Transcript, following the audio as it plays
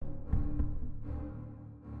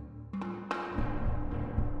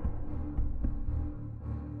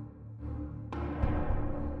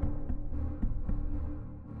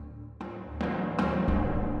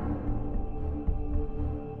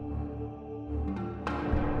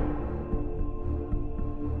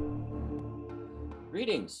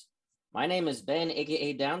Greetings. My name is Ben,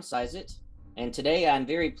 aka Downsize It, and today I'm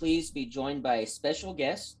very pleased to be joined by a special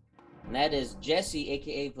guest, and that is Jesse,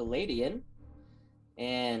 aka Valadian.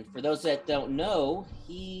 And for those that don't know,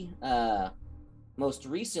 he most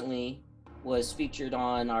recently was featured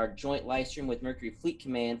on our joint live stream with Mercury Fleet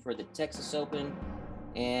Command for the Texas Open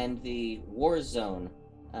and the Warzone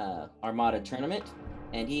Armada tournament,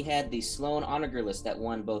 and he had the Sloane Onager list that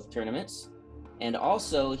won both tournaments. And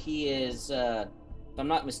also, he is, if I'm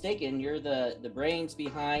not mistaken, you're the brains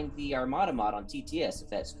behind the Armada mod on TTS, if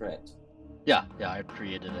that's correct. Yeah, I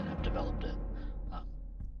created it and have developed it.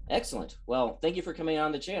 Excellent. Well, thank you for coming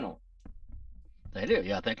on the channel. Thank you.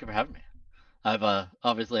 Yeah, thank you for having me. I've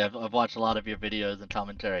obviously I've watched a lot of your videos and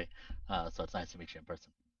commentary, so it's nice to meet you in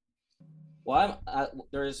person. Well,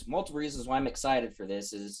 there's multiple reasons why I'm excited for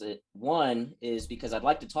this. One is because I'd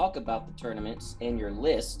like to talk about the tournaments and your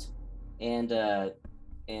list, and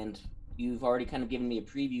you've already kind of given me a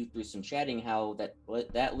preview through some chatting how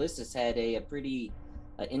that list has had a pretty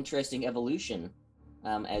interesting evolution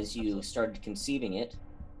as you Absolutely. started conceiving it.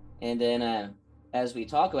 And then as we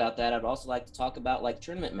talk about that, I'd also like to talk about like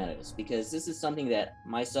tournament metas, because this is something that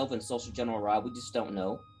myself and Social General Rob, we just don't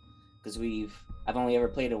know, because I've only ever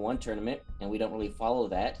played in one tournament and we don't really follow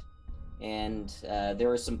that. And there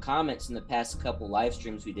were some comments in the past couple live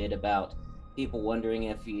streams we did about people wondering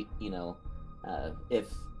if if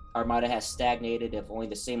Armada has stagnated, if only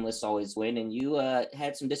the same lists always win, and you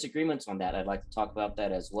had some disagreements on that. I'd like to talk about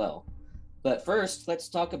that as well. But first, let's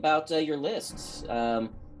talk about your lists. All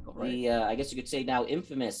right. The I guess you could say now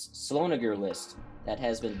infamous Sloaneger list that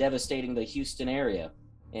has been devastating the Houston area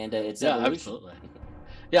and its Yeah, evolution. absolutely.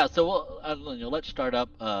 Yeah, so let's start up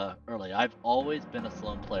early. I've always been a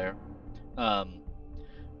Sloane player. Um,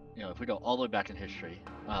 if we go all the way back in history,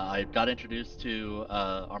 I got introduced to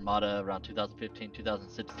Armada around 2015,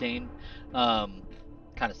 2016.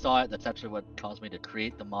 Kind of saw it. That's actually what caused me to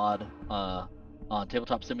create the mod on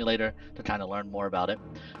Tabletop Simulator to kind of learn more about it.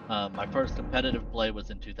 My first competitive play was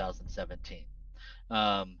in 2017.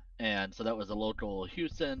 And so that was a local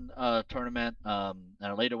Houston tournament. And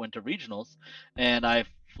I later went to regionals, and I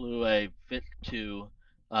flew a VIT 2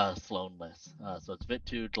 Sloane list. So it's VIT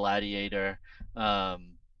 2 Gladiator,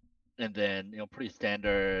 and then pretty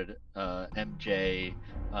standard MJ,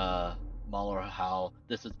 Mahler Howe.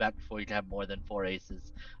 This was back before you could have more than 4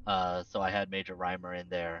 aces. So I had Major Rhymer in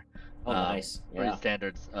there. Oh, nice. Pretty Yeah.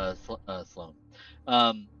 standard Sloane.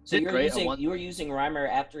 So Did great. I you won. were using Reimer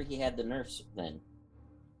after he had the nerfs then.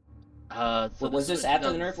 So What this was was this in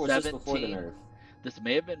after the nerf or was this before the 2017. nerf? This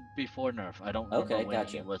may have been before nerf. I don't remember Okay, when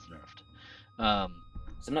he gotcha. was nerfed. Um,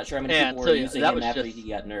 So I'm not sure how many people and were so yeah, using that him was after he just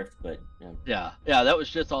got nerfed, but yeah. yeah, that was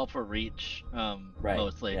just all for reach, Right.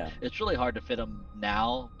 mostly. Yeah. It's really hard to fit him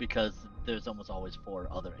now because there's almost always 4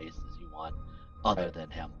 other aces you want other Right. than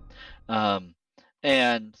him. Um,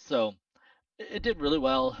 and so it did really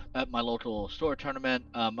well at my local store tournament.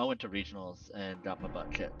 I went to regionals and got my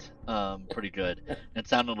butt kicked pretty good, and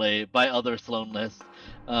soundingly by other Sloan lists.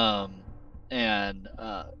 Um, and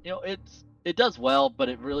it does well, but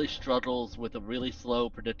it really struggles with a really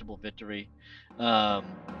slow, predictable victory. Um,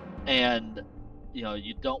 and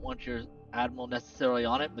you don't want your Admiral necessarily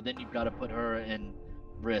on it, but then you've got to put her in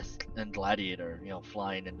risk and Gladiator,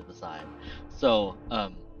 flying into the side. So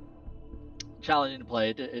challenging to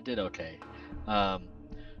play. It did okay. Um,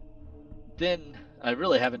 then I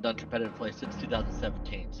really haven't done competitive play since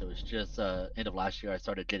 2017, so it's just end of last year I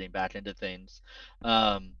started getting back into things.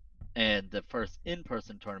 Um, and the first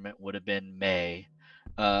in-person tournament would have been May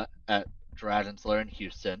at Dragon's Lair in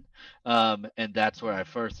Houston, and that's where I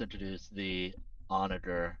first introduced the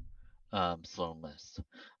Onager Sloane list.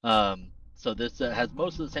 So this has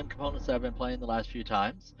most of the same components that I've been playing the last few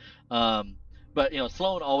times. Um, but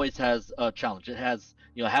Sloane always has a challenge. It has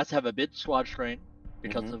to have a big squad strain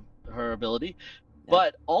because Mm-hmm. of her ability, Yeah.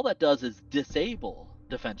 but all that does is disable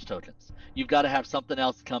defense tokens. You've got to have something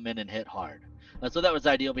else come in and hit hard. So that was the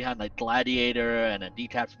ideal behind like Gladiator and a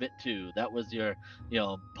detached bit 2. That was your,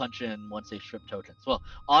 punch in once they strip tokens. Well,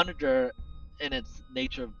 Onager, in its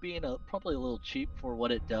nature of being probably a little cheap for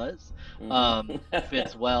what it does, Mm-hmm.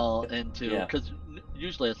 fits well into, Yeah. because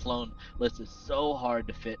usually a Sloane list is so hard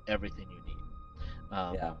to fit everything you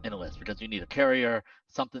need Yeah. in a list, because you need a carrier,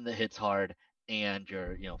 something that hits hard, and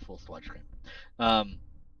your full sludge cream. Um,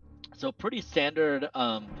 so pretty standard,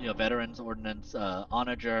 veterans ordinance,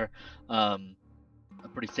 Onager, a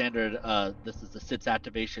pretty standard. This is the Sits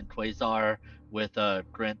activation Quasar with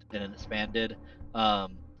Grint and an expanded.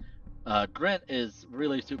 Um, Grint is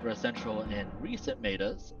really super essential in recent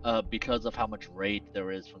metas because of how much raid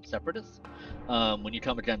there is from Separatists. When you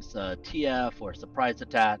come against TF or surprise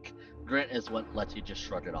attack, Grint is what lets you just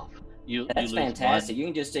shrug it off. You That's lose fantastic. one. You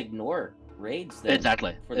can just ignore raids then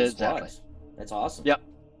Exactly, for the exactly. squads. That's awesome. Yep.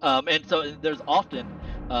 And so there's often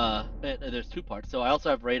there's two parts. So I also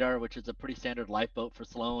have radar, which is a pretty standard lifeboat for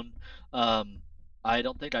Sloane. Um, I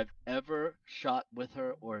don't think I've ever shot with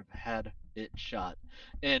her or had it shot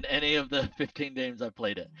in any of the 15 games I've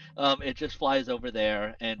played it. It just flies over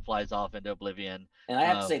there and flies off into oblivion. And I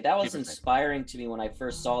have to say that was Super safe. inspiring to me when I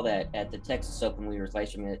first saw that at the Texas Open we were live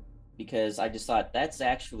streaming it, because I just thought that's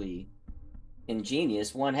actually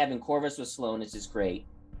ingenious. One, having Corvus with Sloane is just great,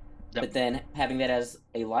 Yep. but then having that as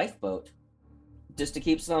a lifeboat just to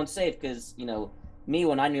keep Sloane safe, because me,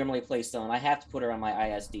 when I normally play Sloane, I have to put her on my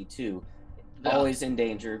ISD too, Yeah. always in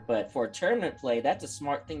danger. But for tournament play, that's a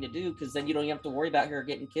smart thing to do, because then you don't have to worry about her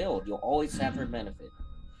getting killed. You'll always have her benefit.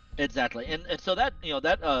 Exactly. And so that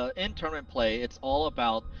that in tournament play, it's all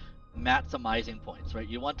about maximizing points, right?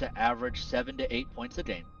 You want to average 7 to 8 points a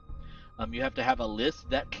game. You have to have a list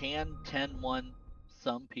that can 10-1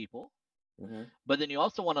 some people, Mm-hmm. but then you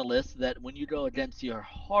also want a list that when you go against your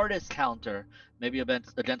hardest counter, maybe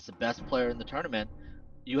against the best player in the tournament,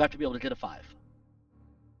 you have to be able to get a 5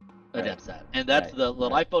 Right, against that. And that's right, the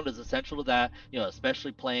right. lifeboat is essential to that,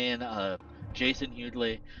 especially playing Jason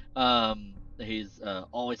Hughley. He's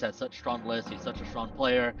always had such strong lists. He's such a strong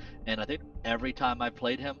player. And I think every time I've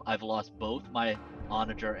played him, I've lost both my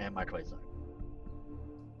Onager and my Quasar.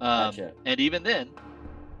 Gotcha. And even then,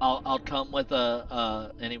 I'll come with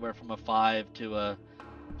a anywhere from a 5 to a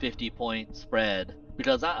 50 point spread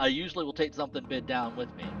because I usually will take something bid down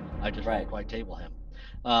with me. I just won't Right. quite table him.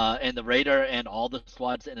 And the Raider and all the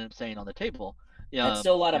squads end up staying on the table. That's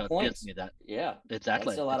still a lot of Gives me points. that. Yeah, that's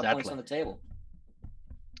Exactly, still a lot of points exactly. on the table.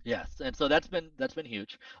 Yes, and so that's been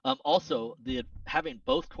huge. Also, the having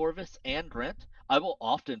both Corvus and Grant, I will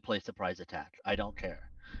often play surprise attack. I don't care.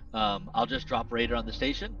 I'll just drop Raider on the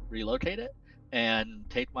station, relocate it, and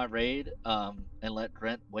take my raid, and let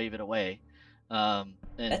Grant wave it away. And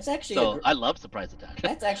That's actually so I love surprise attack.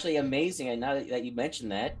 that's actually amazing. And now that you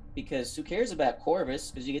mentioned that, because who cares about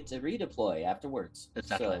Corvus? Because you get to redeploy afterwards.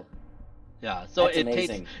 Exactly. So Yeah, so that's it takes,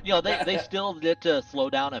 amazing. they still get to slow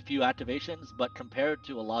down a few activations, but compared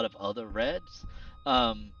to a lot of other reds,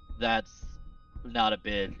 that's not a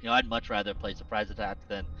big, I'd much rather play surprise attack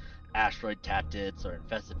than asteroid tactics or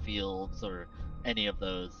infested fields or any of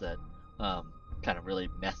those that kind of really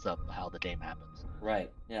mess up how the game happens. Right.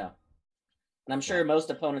 Yeah. And I'm Yeah, sure most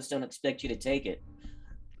opponents don't expect you to take it.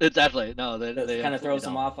 exactly. No, That they kind of absolutely throws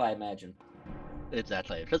them don't. off, I imagine.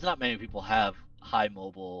 Exactly, because not many people have high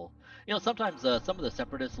mobile. Sometimes some of the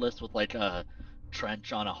separatist lists with like a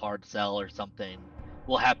trench on a hard cell or something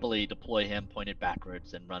will happily deploy him pointed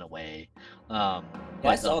backwards and run away. Yeah, I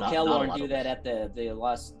But saw not a Kellorn lot do of that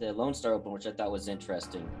lists. at the Lone Star Open, which I thought was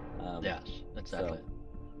interesting. Yes, So exactly.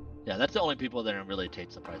 Yeah, that's the only people that really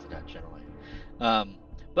take surprise attack generally. Um,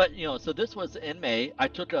 but so this was in May. I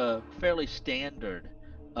took a fairly standard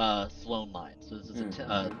Sloane line. So this is a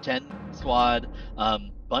mm-hmm. 10 squad,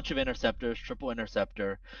 bunch of interceptors, triple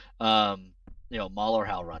interceptor, Mauler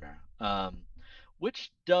Hal runner.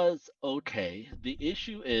 Which does okay. The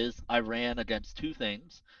issue is I ran against two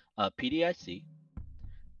things, PDIC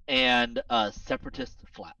and Separatist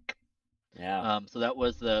Flak. Yeah. So that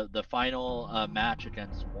was the final match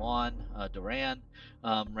against Juan Duran.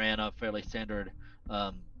 Ran a fairly standard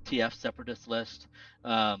TF separatist list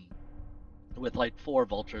with like 4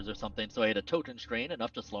 vultures or something. So I had a token strain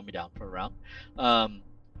enough to slow me down for a round. Um,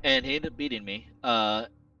 and he ended up beating me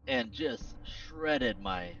and just shredded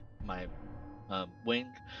my wing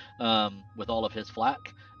with all of his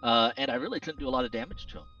flak. And I really couldn't do a lot of damage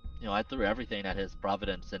to him. I threw everything at his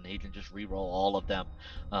Providence, and he can just re-roll all of them.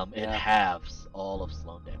 It Yeah. halves all of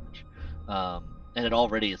Sloane damage, and it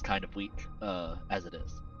already is kind of weak as it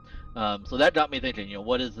is. So that got me thinking.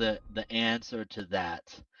 What is the answer to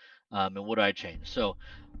that, and what do I change? So,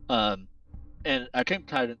 um, and I came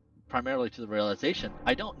primarily to the realization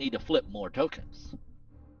I don't need to flip more tokens.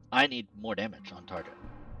 I need more damage on target.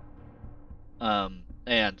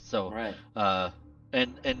 And so, Right. uh,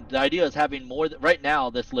 and the idea is having more. Right now,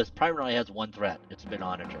 this list primarily has one threat. It's been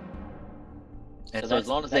Onager. And So so as that's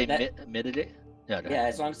long as they mitigate, yeah, go ahead. yeah.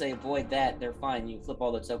 As long as they avoid that, they're fine. You flip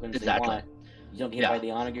all the tokens they Exactly. want. You don't get hit by Yeah.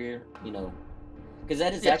 the onager. Because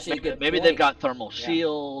that is Yes. actually a good Maybe they've point. got thermal Yeah.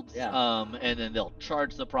 shields, Yeah. and then they'll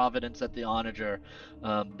charge the Providence at the Onager.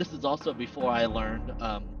 This is also before I learned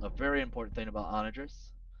a very important thing about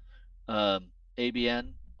Onagers.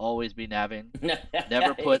 ABN, always be naving.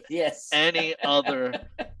 Never put Yes. any other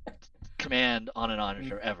command on an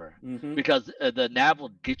Onager ever, Mm-hmm. because the nav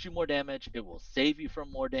will get you more damage. It will save you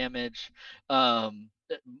from more damage,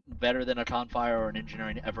 better than a Confire or an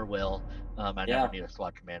Engineering ever will. I never Yeah. need a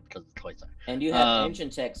squad command because it's Toysar. And you have Um, engine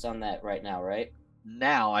techs on that right now, right?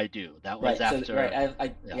 Now I do. That was Right. So right,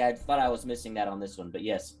 after. Yeah, yeah, I thought I was missing that on this one, but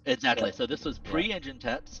yes. exactly. Yep. So this was Yeah. pre-engine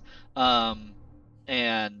tets, um,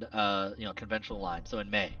 and conventional line. So in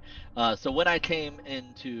May. So when I came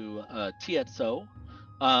into TXO,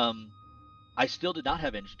 um, I still did not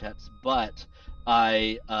have engine tets, but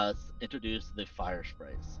I introduced the fire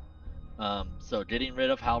sprays. So getting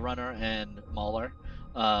rid of Hal Runner and Mauler,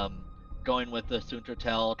 um, going with the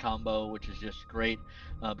Suntertel combo, which is just great.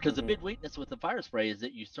 Because the Mm-hmm. big weakness with the fire spray is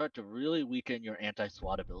that you start to really weaken your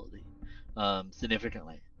anti-SWAT ability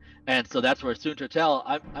significantly. And so that's where Suntertel,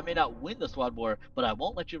 I may not win the SWAT war, but I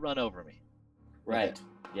won't let you run over me with it, Right.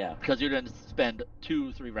 Yeah. because you're going to spend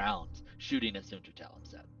 2-3 rounds shooting at Suntertel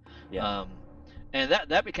instead. Yeah. Um, and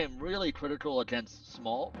that became really critical against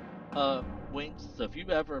small wings. So if you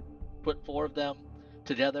ever put 4 of them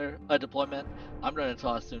together a deployment, I'm going to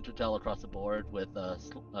toss Suntertel across the board with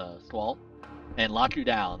Squall and lock you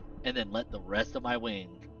down, and then let the rest of my wing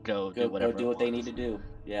go do Go whatever do it what they need wants. to do.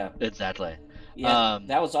 Yeah. Exactly. Yeah. Um,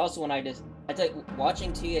 That was also when I tell you,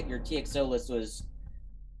 watching your TXO list was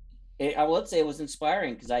I would say it was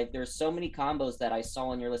inspiring because there's so many combos that I saw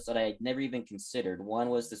on your list that I never even considered. One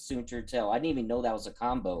was the Soontir Tail. I didn't even know that was a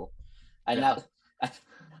combo. I yeah. now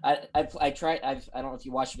I tried. I don't know if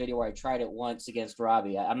you watched the video where I tried it once against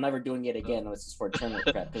Robbie. I'm never doing it Uh, again unless it's for tournament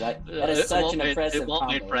prep because I that is it such won't an make it impressive won't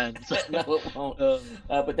make combo. friends. No, it won't. um,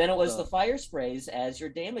 But then it was the uh, fire sprays as your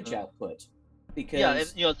damage uh, output yeah, and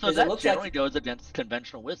so because it that looks like generally goes against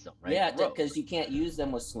conventional wisdom, right? yeah, And rogue. because you can't use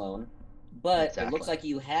them with Sloane, but it looks Exactly. like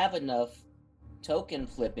you have enough token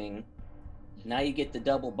flipping. Now Mhm. you get the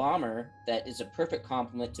double bomber that is a perfect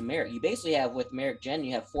complement to Merrick. You basically have with Merrick Gen,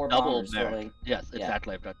 you have 4 bombers Merrick. throwing. Yes, Yeah.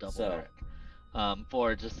 exactly. I've got double So Merrick,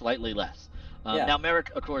 for just slightly less. yeah, Now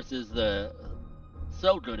Merrick, of course, is the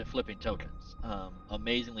so good at flipping tokens.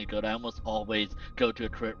 Amazingly good. I almost always go to a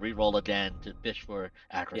crit, reroll again to fish for yeah,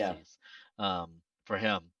 accuracies for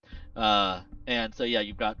him. And so yeah,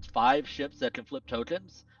 you've got 5 ships that can flip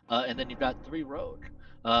tokens, and then you've got 3 rogue.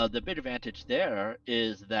 The big advantage there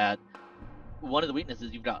is that one of the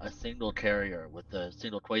weaknesses, you've got a single carrier with a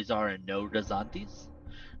single Quasar and no Gazantes.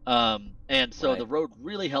 And so the right. road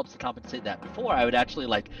really helps to compensate that. Before, I would actually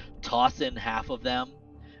like toss in half of them,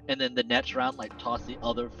 and then the next round like toss the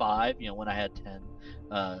other 5. When I had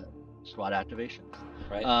 10 squad activations.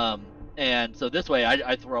 Right. And so this way,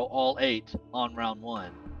 I throw all 8 on round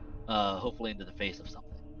 1, hopefully into the face of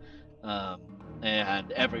something. Um,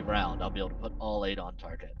 and every round, I'll be able to put all 8 on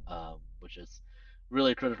target, which is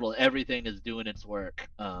really critical. Everything is doing its work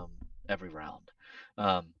every round.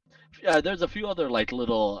 Um, there's a few other like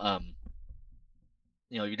little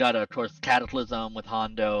you got of course Cataclysm with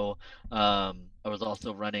Hondo. I was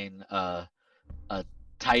also running a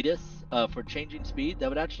Titus for changing speed that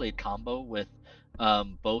would actually combo with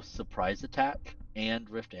both surprise attack and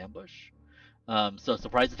rift ambush. So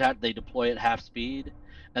surprise attack, they deploy at half speed,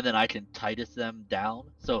 and then I can Titus them down.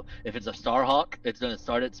 So if it's a Starhawk, it's going to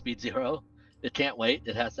start at speed 0. It can't wait.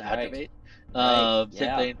 It has to Right. activate. Right. Same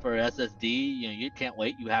Yeah. thing for SSD. You can't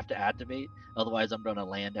wait. You have to activate. Otherwise, I'm going to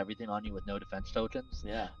land everything on you with no defense tokens.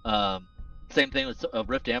 Yeah. Um, Same thing with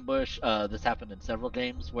Rift Ambush. This happened in several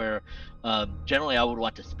games where generally I would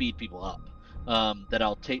want to speed people up. That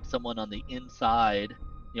I'll take someone on the inside.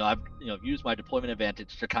 I've used my deployment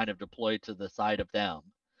advantage to kind of deploy to the side of them.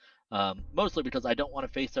 Mostly because I don't want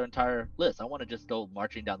to face their entire list. I want to just go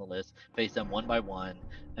marching down the list, face them one by one,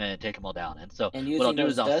 and take them all down. And so And what I'll using do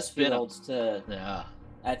is those I'll dust spin them. fields to Yeah,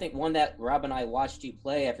 I think one that Rob and I watched you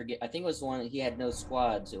play, I forget. I think it was the one he had no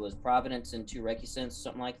squads. It was Providence and 2 Recusants,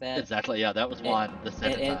 something like that. exactly. Yeah, that was And one the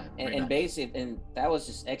second time and rematch. basic, and that was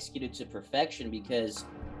just executed to perfection because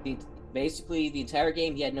the basically the entire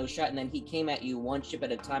game he had no shot, and then he came at you one ship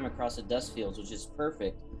at a time across the dust fields, which is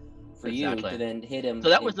perfect for you to Exactly. then hit him So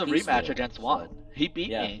that in was a rematch piecemeal. against So Juan. He beat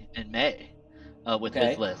yeah, me in May with his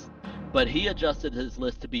okay, list, but he adjusted his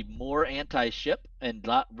list to be more anti-ship and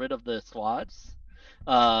got rid of the squads,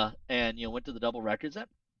 and went to the double records.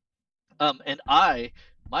 And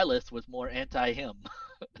my list was more anti him,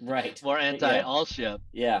 right, more anti yeah, all ship.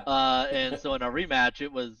 yeah, And so in a rematch,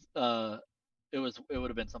 it would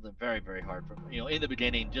have been something very very hard for in the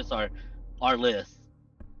beginning. Just our list,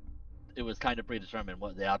 it was kind of predetermined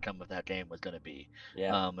what the outcome of that game was going to be.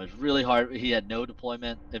 yeah, It was really hard. He had no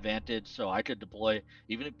deployment advantage, so I could deploy.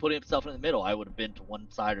 Even if putting himself in the middle, I would have been to one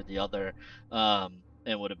side or the other.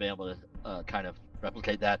 and would have been able to kind of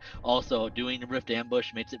replicate that. Also, doing Rift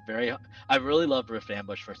Ambush makes it very. I really love Rift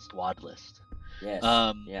Ambush for squad list, Yes.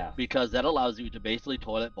 Yeah. because that allows you to basically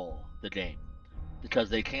toilet bowl the game, because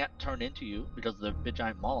they can't turn into you because of the big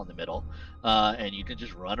giant mall in the middle, and you can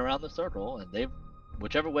just run around the circle, and they,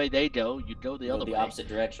 whichever way they go, you go the You go other the way, opposite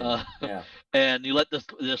direction. uh, Yeah. and you let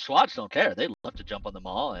the squads don't care. They love to jump on the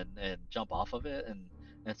mall and jump off of it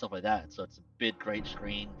and stuff like that. So it's a big, great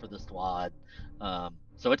screen for the squad.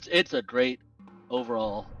 So it's a great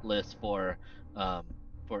overall list for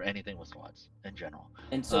anything with squads in general.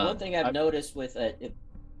 And so one thing I've I, noticed with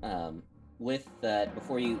that,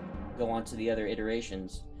 before you go on to the other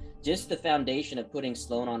iterations, just the foundation of putting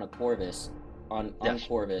Sloane on a Corvus, on yes,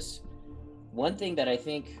 Corvus. One thing that I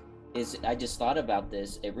think is, I just thought about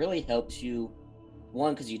this. It really helps you,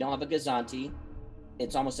 one, because you don't have a Gazanti.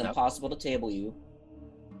 It's almost yep, impossible to table you.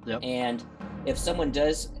 yep, And if someone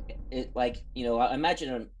does it, like, I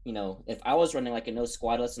imagine, if I was running like a no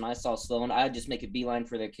squadless and I saw Sloane, I'd just make a beeline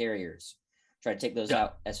for their carriers, try to take those yeah,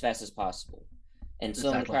 out as fast as possible. And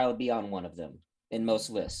Sloane would exactly, probably be on one of them in most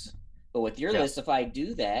lists. But with your yeah, list, if I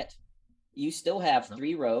do that, you still have no,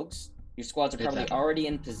 3 rogues. Your squads are probably exactly, already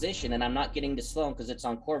in position, and I'm not getting to Sloane because it's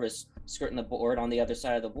on Corvus skirting the board on the other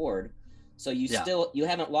side of the board. So yeah. you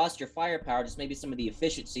haven't lost your firepower, just maybe some of the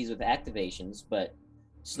efficiencies with activations, but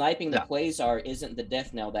sniping the Yeah, quasar isn't the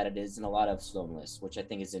death knell that it is in a lot of Sloane lists, which I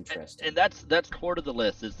think is interesting. and that's core to the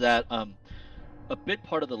list. Is that a big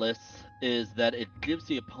part of the list is that it gives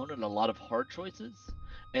the opponent a lot of hard choices,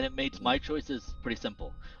 and it makes Mhm. my choices pretty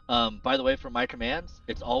simple. By the way, for my commands,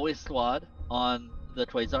 it's always squad on the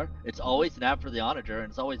Quasar. It's always nav for the Onager, and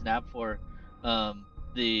it's always nav for um,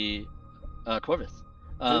 the Corvus.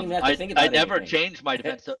 Don't even have to think I about never anything. change my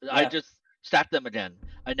defense. So I Yeah, just stack them again.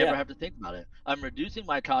 I never yeah, have to think about it. I'm reducing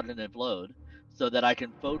my cognitive load so that I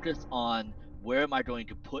can focus on where am I going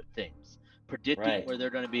to put things, predicting right, where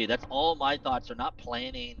they're going to be. That's all my thoughts are, not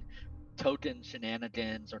planning token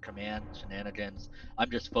shenanigans or command shenanigans.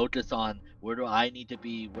 I'm just focused on where do I need to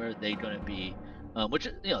be, where are they going to be, which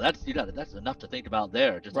that's that's enough to think about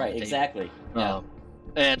there, just on right, the table. exactly. Yeah, Um,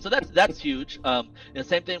 and so that's huge. The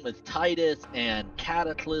same thing with Titus and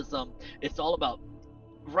Cataclysm. It's all about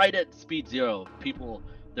right at speed zero. People,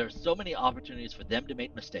 there's so many opportunities for them to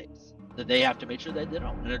make mistakes that they have to make sure that they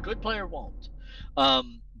don't, and a good player won't.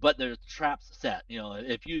 But there's traps set.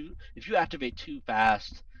 If you activate too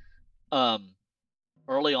fast, um,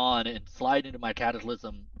 early on and slide into my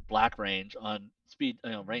Cataclysm black range on speed,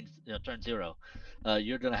 range, turn zero,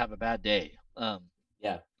 you're gonna have a bad day.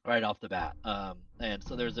 yeah, Right off the bat. And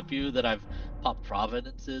so there's a few that I've popped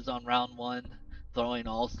Providences on round one, throwing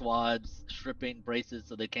all squads, stripping braces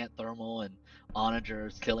so they can't thermal, and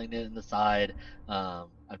Onagers killing it in the side.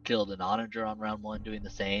 I've killed an Onager on round one doing the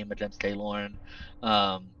same against Kaylorn.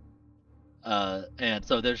 Um, and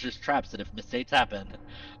so there's just traps that if mistakes happen,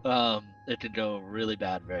 it can go really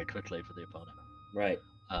bad very quickly for the opponent. right.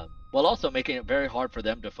 While also making it very hard for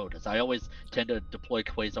them to focus. I always tend to deploy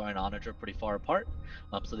Quasar and Onager pretty far apart,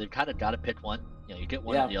 so they've kind of got to pick one. You get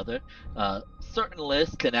one or Yeah, the other. Certain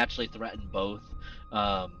lists can actually threaten both.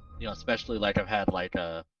 Especially like I've had like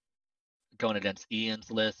going against Ian's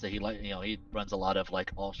list. So he runs a lot of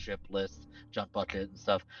like all ship lists, jump bucket and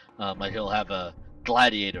stuff. Like he'll have a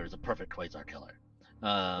Gladiator as a perfect Quasar killer.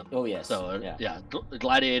 oh yes, So yeah, yeah,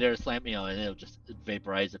 Gladiator slam, and it'll just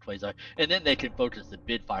vaporize the Quasar, and then they can focus the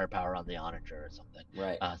bid firepower on the Onager or something.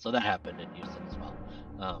 right. So that happened in Houston as well.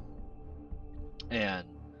 Um, and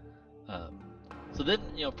um, so then,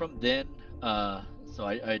 from then, so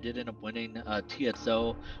I did end up winning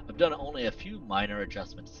TSO. I've done only a few minor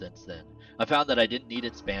adjustments since then. I found that I didn't need it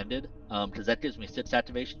expanded because that gives me 6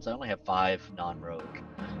 activations. I only have 5 non-rogue,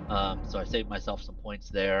 so I saved myself some points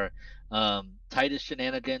there. Titus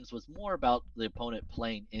shenanigans was more about the opponent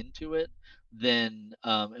playing into it than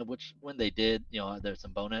which when they did, there's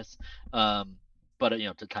some bonus. Um, but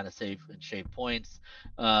to kind of save and shave points,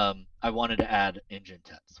 I wanted to add engine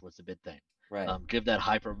tests was the big thing. Right. Give that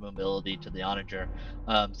hyper mobility to the Onager,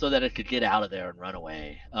 so that it could get out of there and run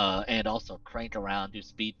away, and also crank around, do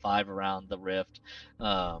speed 5 around the rift,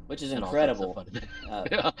 Which is and all sorts of incredible. fun things. Uh,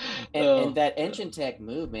 Yeah. and that engine tech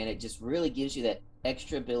move, man, it just really gives you that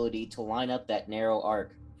extra ability to line up that narrow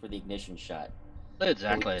arc for the ignition shot. So,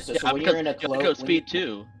 Exactly. so, so Yeah, when you're because in a I go close, speed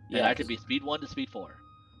 2, and yeah, I could because be speed 1 to speed 4,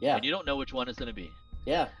 yeah, and you don't know which one is going to be.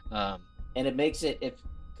 yeah, Um, and it makes it, if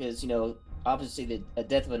because obviously a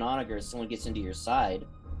death of an onager if someone gets into your side.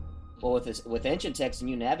 Well, with engine techs and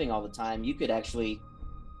you nabbing all the time, you could actually,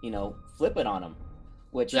 flip it on them.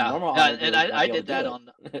 which Yeah, normal and Onager won't I be able did to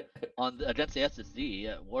do that it. against the SSD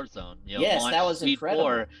at Warzone. Yes, that Launched was speed incredible.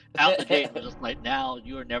 4 out the gate and was just like, now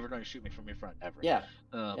you are never going to shoot me from your front ever. Yeah,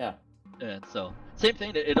 Um, yeah, and so same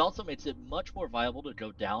thing. It also makes it much more viable to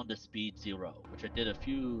go down to speed 0, which I did a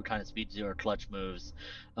few kind of speed 0 clutch moves.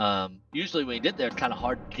 Usually when you get there, it's kind of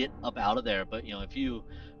hard to get up out of there. But if you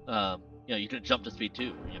you can jump to speed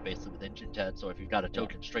 2, basically with engine jets, or if you've got a yeah.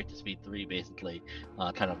 token straight to speed 3, basically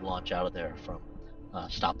kind of launch out of there from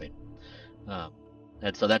stopping. Um,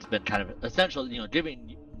 and so that's been kind of essential,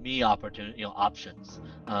 giving me opportunity, options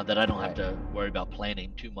that I don't have Right. to worry about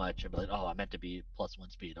planning too much and be like, oh, I meant to be +1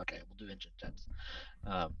 speed. Okay, we'll do engine jets.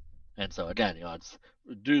 And so again, it's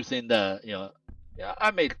reducing the, yeah,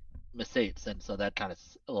 I make mistakes, and so that kind of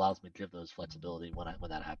allows me to give those flexibility when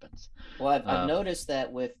that happens. Well, I've Um, noticed that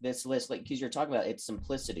with this list, like because you're talking about its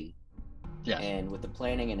simplicity, yes, and with the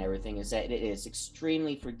planning and everything, is that it is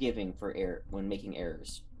extremely forgiving for error when making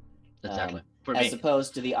errors. exactly. For As me,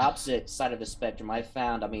 opposed to the opposite side of the spectrum, I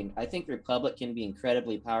found. I mean, I think Republic can be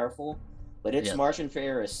incredibly powerful, but its yes, margin for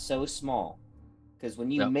error is so small. Because when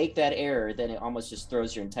you yep, make that error, then it almost just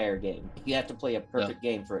throws your entire game. You have to play a yeah. perfect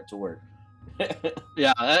game for it to work.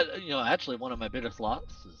 Yeah, actually, one of my biggest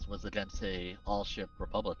losses was against a all-ship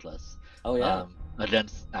Republic list, Oh yeah.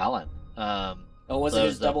 against Alan. Oh, was So it it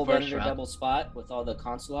his was the double first Venator round. double spot with all the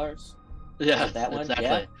consulars? Was it Yes, that one?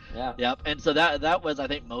 Yeah, exactly. yeah. Yep. And so that was, I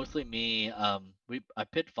think, mostly me. I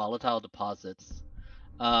picked volatile deposits,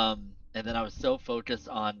 and then I was so focused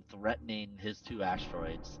on threatening his 2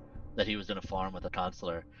 asteroids that he was going to farm with a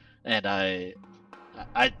consular, and I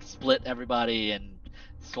split everybody, and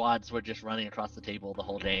squads were just running across the table the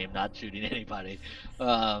whole game, not shooting anybody.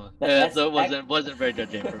 That, And that's so it wasn't a very good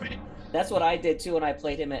game for me. that's what I did too when I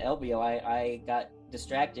played him at LBO. I got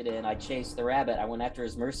distracted and I chased the rabbit. I went after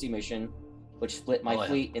his mercy mission, which split my Oh yeah.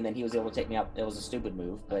 fleet, and then he was able to take me out. It was a stupid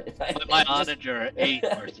move, but My just Onager ate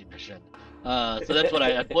Mercy Mission. So that's what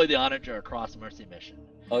I deployed the Onager across Mercy Mission.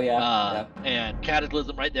 oh yeah, yeah, And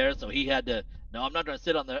Cataclysm right there, so he had to, no, I'm not going to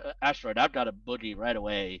sit on the asteroid. I've got a boogie right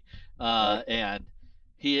away. right. And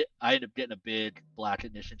I ended up getting a big black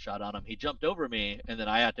ignition shot on him. He jumped over me, and then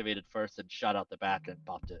I activated first and shot out the back and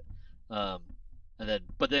popped it. Um,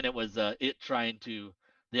 but then it was it trying to,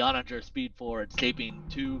 the Onager speed 4 escaping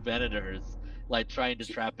 2 Venators, like trying to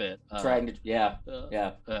trap it. Trying to, yeah, Uh,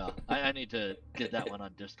 yeah. yeah, I need to get that one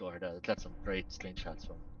on Discord. Got some great screenshots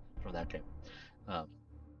from that game. Um,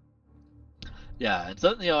 yeah, and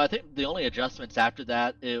so I think the only adjustments after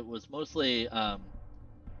that, it was mostly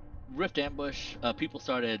Rift Ambush. People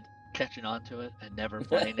started catching on to it and never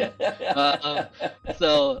playing it. Um,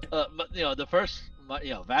 so the first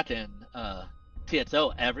Valadian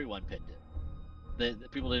TXO, everyone picked it. The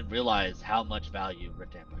people didn't realize how much value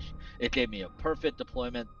Rift Ambush. It gave me a perfect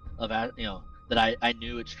deployment of that I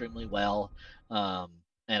knew extremely well,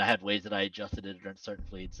 and I had ways that I adjusted it against certain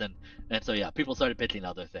fleets, and so yeah, people started picking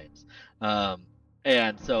other things,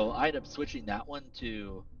 and so I ended up switching that one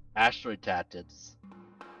to Asteroid Tactics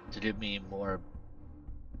to give me more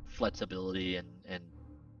flexibility and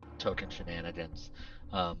token shenanigans.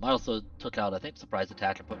 I also took out, I think, Surprise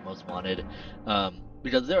Attack and put Most Wanted,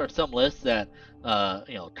 because there are some lists that,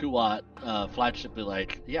 Kuwat flagship be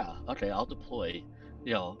like, yeah, okay, I'll deploy,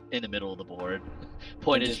 in the middle of the board, And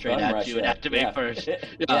pointed just straight bum at rush you and it. activate Yeah, first. Yeah,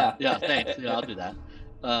 yeah. yeah, thanks. Yeah, I'll do that.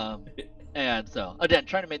 Um, and so again,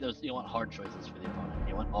 trying to make those, you want hard choices for the opponent.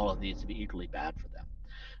 You want all of these to be equally bad for them.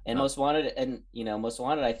 And Um, most wanted, and most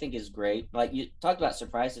wanted, I think is great. Like you talked about,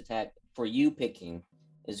 surprise attack for you picking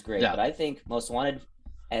is great, yeah, but I think most wanted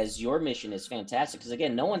as your mission is fantastic because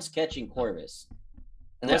again, no one's catching Corvus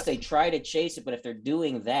unless they yes. try to chase it. But if they're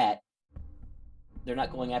doing that, they're not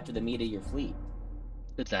going after the meat of your fleet.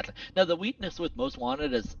 Exactly. Now the weakness with Most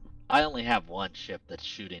Wanted is I only have one ship that's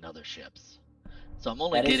shooting other ships, so I'm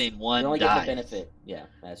only That is true. getting You're one only getting the dice. benefit. Yeah,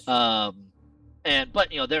 that's true. Um, but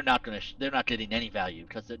they're not they're not getting any value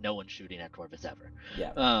because no one's shooting at Corvus ever.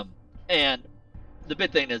 Yeah, Um, and the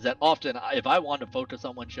big thing is that often, if I want to focus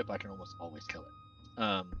on one ship, I can almost always kill it.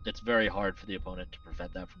 It's very hard for the opponent to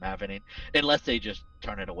prevent that from happening, unless they just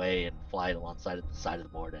turn it away and fly it alongside at the side of the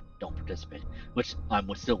board and don't participate, which I'm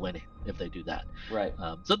still winning if they do that. right.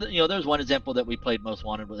 There's one example that we played Most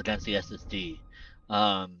Wanted with against the SSD,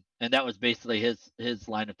 and that was basically his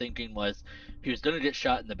line of thinking was he was going to get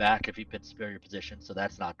shot in the back if he picked superior position, so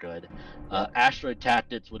that's not good. Yeah, Asteroid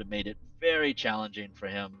Tactics would have made it very challenging for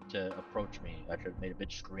him to approach me. I could have made a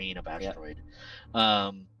big screen of yeah. Asteroid.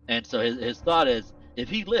 And so his thought is if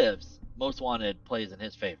he lives, Most Wanted plays in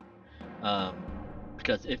his favor.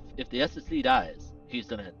 Because if the SSD dies, he's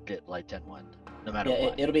going to get like 10-1. no matter Yeah,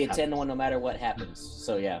 what it'll be a 10-1 happens. no matter what happens.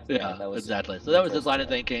 So yeah, Yeah, that was exactly. So that was his interesting. line of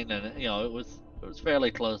thinking, and it was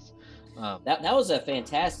fairly close. That was a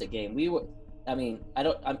fantastic game. We were, I mean,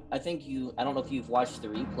 I think I don't know if you've watched the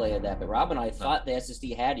replay of that, but Rob and I No, thought the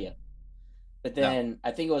SSD had you, but no, then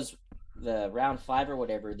I think it was the round 5 or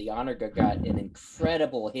whatever. The Onager got an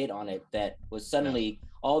incredible hit on it that was yeah, suddenly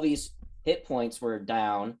all these hit points were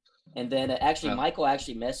down, and then actually yeah. Michael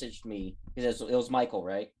actually messaged me because it was Michael,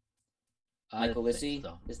 right? I Michael think Lissy,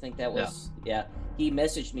 so. I think that Yeah, was, yeah. He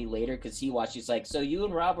messaged me later because he watched. He's like, so you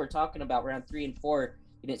and Rob were talking about round 3 and 4.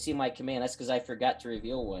 You didn't see my command. That's because I forgot to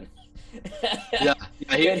reveal one. yeah,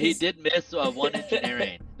 yeah. He And he he's, did miss one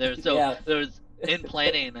engineering there. So yeah, there was in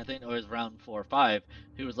planning. I think it was round 4 or 5.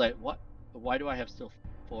 He was like, "What? Why do I have still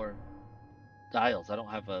 4 dials? I don't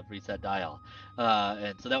have a reset dial."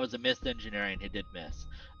 And so that was a missed engineering. He did miss.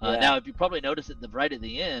 yeah. Now, if you probably noticed at the right at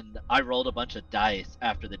the end, I rolled a bunch of dice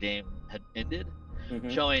after the game had ended, Mm-hmm.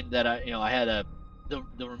 showing that I had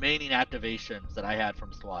the remaining activations that I had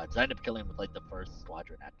from squads. I ended up killing with like the first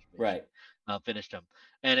squadron activation, Right. finished him,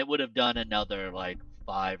 and it would have done another like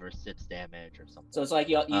 5 or 6 damage or So something. it's like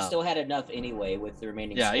you Um, still had enough anyway with the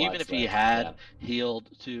remaining yeah, even squads if he left. Yeah. had healed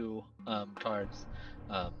 2 cards,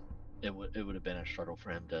 um, it would have been a struggle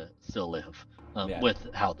for him to still live Yeah. with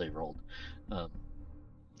how they rolled. Um,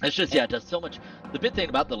 it's just, And yeah, it does so much. The big thing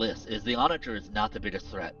about the list is the Onager is not the biggest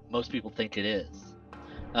threat. Most people think it is.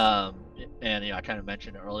 And I kind of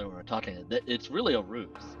mentioned it earlier when we were talking that it's really a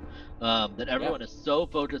ruse. That yeah. everyone is so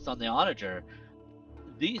focused on the Onager.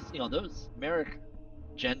 These, those Merrick,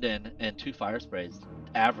 Jendon, and 2 fire sprays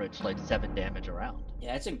average like 7 damage around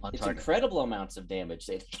Yeah, on it's targets. incredible amounts of damage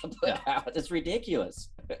they can put Yeah, out. It's ridiculous.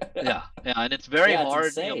 yeah, and it's very Yeah, it's hard,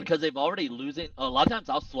 insane. because they've already losing. A lot of times,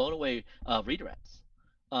 I'll slow away redirects.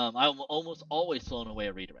 I'm almost always slowing away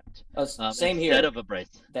a redirect Oh, same instead here. of a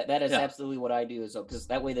brace. That is Yeah, absolutely what I do, is because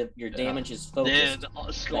that way your yeah. damage is Then focused.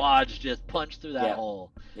 Like, squads just punch through that yeah,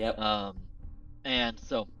 hole, yep, um, and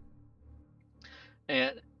so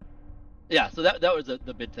and yeah, so that was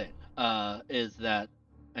the big thing. Is that,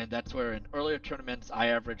 and that's where in earlier tournaments I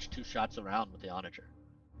averaged 2 shots around with the Onager.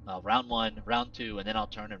 Round 1, round 2, and then I'll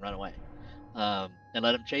turn and run away, and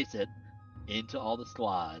let them chase it into all the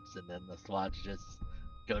squads, and then the squads just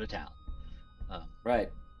go to town. Um, right.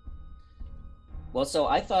 Well, so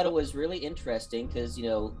I thought it so was really interesting because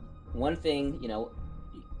one thing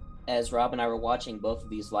as Rob and I were watching both of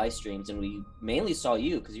these live streams, and we mainly saw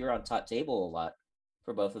you because you were on top table a lot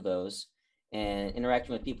for both of those, and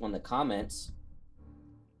interacting with people in the comments,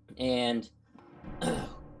 and a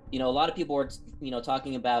lot of people were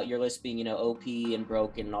talking about your list being OP and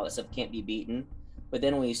broken and all that stuff can't be beaten, but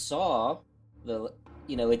then we saw the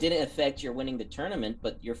it didn't affect your winning the tournament,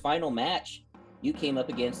 but your final match you came up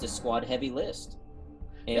against a squad heavy list,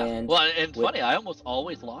 yeah, and well, and it's with funny. I almost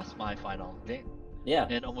always lost my final game yeah,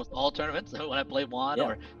 in almost all tournaments when I played one, yeah,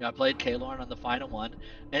 or I played Kalorn on the final one,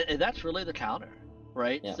 and that's really the counter,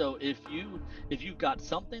 right? yeah, So if you've got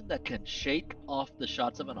something that can shake off the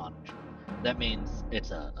shots of an Onager, that means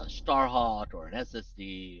it's a Starhawk or an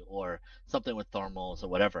SSD or something with thermals or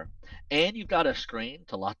whatever, and you've got a screen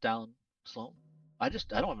to lock down Sloane. I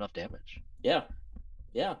don't have enough damage yeah,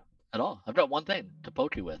 yeah, at all. I've got one thing to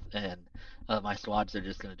poke you with, and my squads are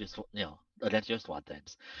just going to do against your squad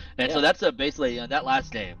things. And so yeah, that's basically that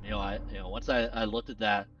last game. Once I looked at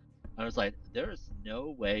that, I was like, there is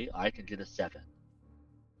no way I can get a 7,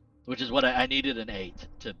 which is what I needed, an 8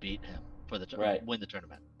 to beat him for right, win the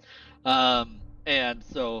tournament. And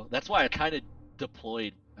so that's why I kind of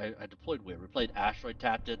deployed. I deployed weird. We played asteroid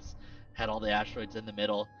tactics, had all the asteroids in the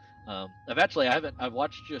middle. I've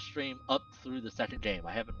watched your stream up through the second game.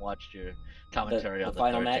 I haven't watched your commentary the on the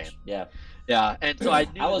final third game. match, yeah. Yeah, and so I I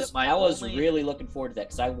knew that was my I was only really looking forward to that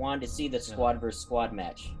because I wanted to see the yeah squad versus squad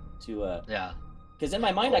match to yeah because in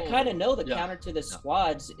my mind I kind of oh know the yeah counter to the yeah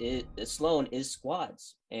squads is Sloane is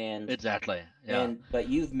squads, exactly yeah but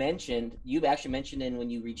you've actually mentioned in when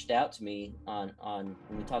you reached out to me on when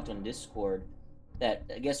we talked on Discord that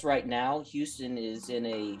I guess right now Houston is in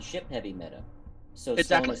a ship heavy meta, so Sloane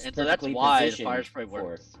exactly, is and so that's perfectly why the fire positioned spray for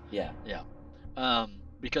works. yeah. Yeah.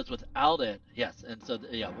 Because without it, yes, and so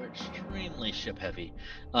yeah, we're extremely ship heavy.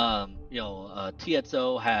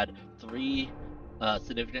 TXO had 3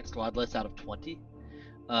 significant squad lists out of 20,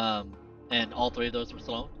 um, and all 3 of those were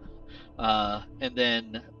Sloane. And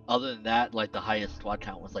then other than that, like the highest squad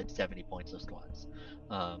count was like 70 points of squads,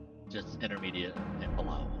 just intermediate and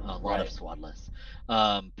below. A lot of Right. squad lists.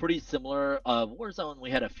 Pretty similar. Warzone, we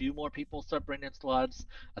had a few more people start bringing squads.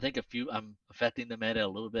 I think a few. I'm affecting the meta a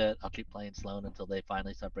little bit. I'll keep playing Sloane until they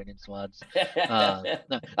finally start bringing squads. No,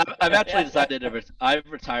 I've actually decided I've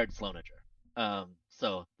retired Sloanager.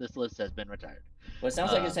 So this list has been retired. Well, it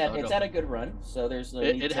sounds like So I'll it's go. had a good run, so there's no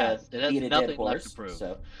need It to has. It has beat a dead nothing left to horse. prove.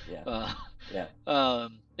 So yeah, Uh,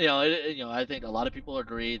 yeah, I think a lot of people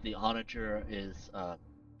agree the Onager is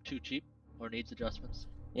too cheap or needs adjustments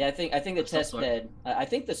yeah. I think the of some test sort. bed. I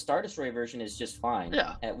think the Star Destroyer version is just fine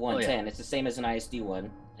Yeah. at Oh yeah. 110. It's the same as an ISD one,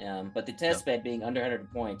 but the Yeah. test bed being under 100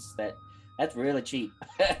 points, that's really cheap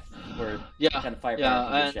for the Yeah. kind of firepower it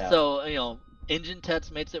can Yeah. dish And out. so engine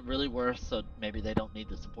test makes it really worse. So maybe they don't need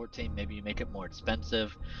the support team. Maybe you make it more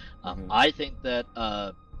expensive. Hmm. I think that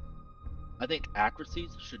I think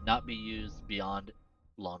accuracies should not be used beyond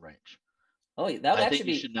long range. Oh, yeah, that would I think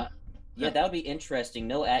actually you should be, not. yeah, Yeah. that would be interesting.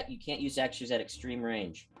 No, at you can't use actions at extreme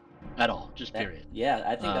range. At all. Just That, period. yeah,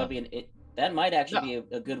 I think that would Um. be that might actually Yeah.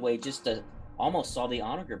 be a good way just to almost solve the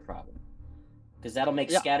Onager problem because that'll make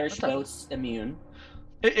Yeah. scatter That's happening. boats immune.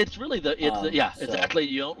 It's really yeah, So exactly.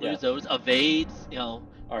 You don't yeah, lose those evades.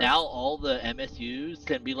 or Now all the MSUs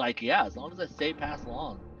can be like, yeah, as long as I stay past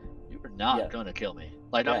long, you are not yeah, gonna kill me.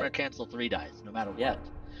 Like I'm gonna right, cancel 3 dice no matter yeah,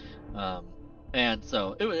 what. And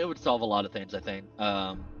so it would solve a lot of things, I think.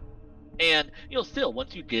 And still,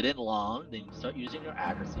 once you get in long, then you start using your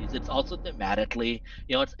accuracies. It's also thematically,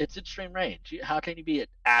 it's extreme range. How can you be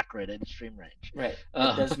accurate at extreme range? right. It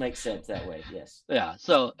Uh, does make sense that way. Yes. yeah.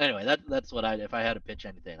 So anyway, that's what if I had to pitch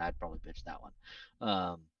anything, I'd probably pitch that one,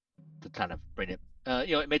 um, to kind of bring it.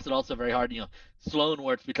 It makes it also very hard. Sloane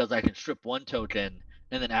works because I can strip one token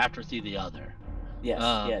and then accuracy the other. Yes.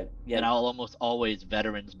 Yeah. And Yeah. I'll almost always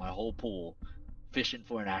veterans my whole pool, fishing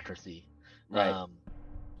for an accuracy. Right. Um,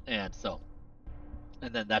 and so,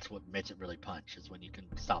 and then that's what makes it really punch is when you can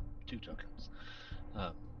stop 2 tokens.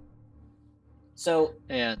 Um, So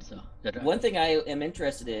and so, yeah, one thing I am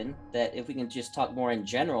interested in that if we can just talk more in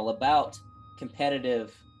general about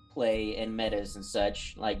competitive play and metas and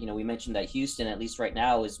such, like we mentioned that Houston, at least right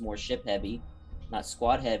now, is more ship heavy, not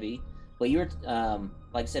squad heavy. But you were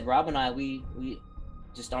like I said, Rob and I, we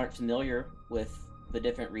just aren't familiar with the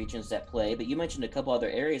different regions that play. But you mentioned a couple other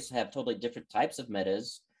areas have totally different types of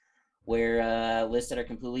metas where lists that are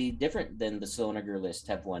completely different than the Sloane Onager list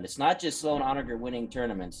have won. It's not just Sloane Onager winning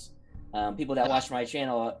tournaments. People that yeah, watch my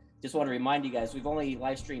channel, just want to remind you guys, we've only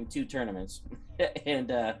live streamed 2 tournaments,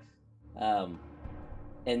 and um,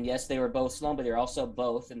 and yes, they were both Sloane, but they're also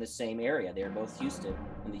both in the same area. They were both Houston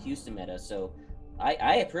in the Houston meta. So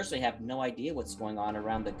I personally have no idea what's going on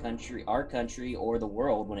around the country, our country, or the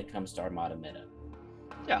world when it comes to Armada meta.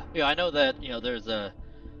 yeah. I know that there's I'm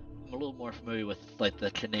a little more familiar with like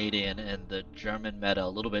the Canadian and the German meta a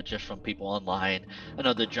little bit just from people online. I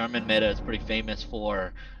know the German meta is pretty famous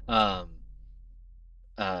for um,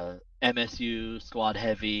 MSU squad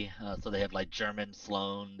heavy. So they have like German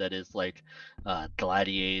Sloane that is like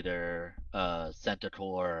Gladiator,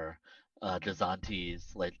 Centaur,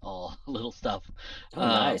 Desantes, like all little stuff. Oh, Um,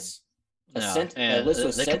 nice. yeah, A and list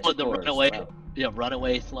with they call it the centaurs. runaway, Wow.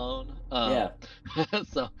 runaway Sloane. Yeah.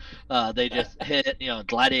 So they just hit,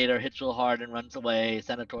 Gladiator hits real hard and runs away.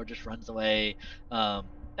 Senator just runs away, and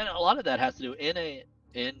a lot of that has to do in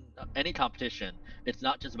any competition. It's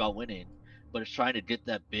not just about winning, but it's trying to get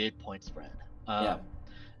that big point spread. Yeah.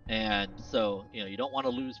 And so you don't want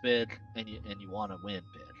to lose big, and you want to win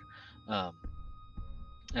big.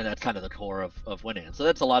 And that's kind of the core of winning. And so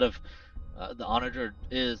that's a lot of the Onager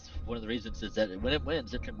is one of the reasons is that when it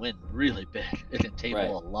wins, it can win really big. It can Right.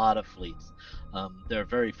 table a lot of fleets. There are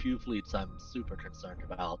very few fleets I'm super concerned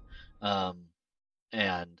about, um,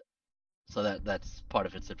 and so that's part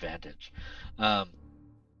of its advantage. Um,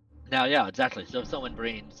 Now, yeah, exactly. So if someone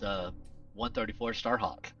brings 134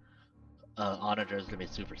 Starhawk, Onager is gonna be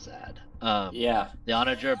super sad. Yeah. The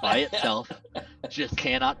Onager by itself just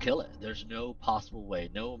cannot kill it. There's no possible way,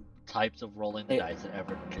 no types of rolling the Hey, dice that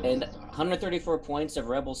ever kills and the Starhawk. 134 points of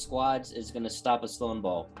Rebel squads is going to stop a Sloan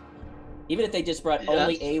Ball. Even if they just brought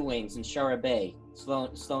only Yes. A wings and Shara Bay,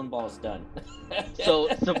 Sloan Ball is done. So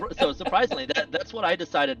surprisingly, that's what I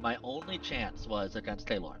decided my only chance was against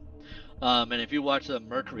Taylor. And if you watch the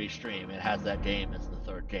Mercury stream, it has that game as the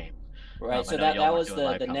third game. Right. I So know that y'all that weren't was doing the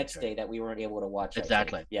live the next commentary. day that we weren't able to watch. I think.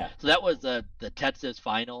 Exactly. Yeah. So that was the Texas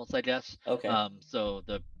finals, I guess. Okay. So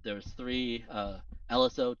there's 3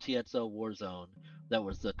 LSO TXO Warzone that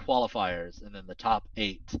was the qualifiers, and then the top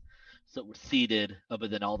 8. So it was seeded, but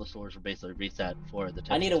then all the scores were basically reset for the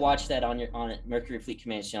I need to Texas watch finals. that on Mercury Fleet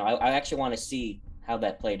Command's channel. I actually want to see how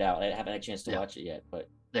that played out. I haven't had a chance to Yeah, watch it yet, but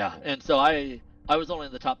yeah. yeah. And so I was only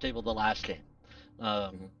in the top table the last game.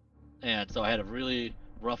 Um, Mhm. and so I had a really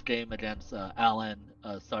rough game against Allen.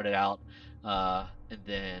 Started out, and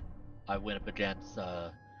then I went up against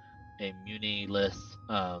a Muni list.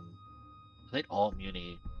 I think all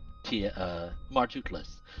Muni Martuk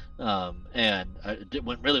list, and it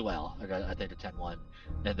went really well. I got, I think, a 10-1,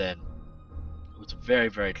 and then it was a very,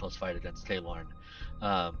 very close fight against Taylor.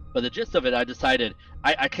 But the gist of it, I decided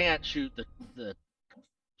I can't shoot the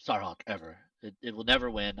Starhawk ever. It will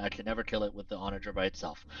never win. I can never kill it with the Onager by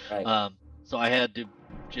itself. Right. So I had to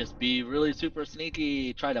just be really super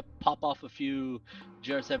sneaky, try to pop off a few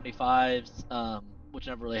GR75s, which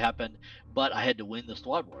never really happened. But I had to win the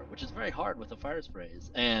squad war, which is very hard with the fire sprays.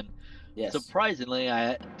 And Yes. surprisingly,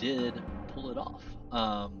 I did pull it off.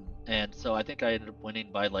 And so I think I ended up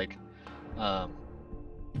winning by like,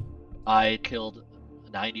 I killed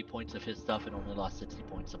 90 points of his stuff and only lost 60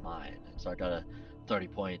 points of mine. And so I got a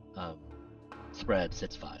 30-point spread,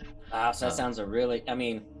 6-5. Wow, so that sounds a really, I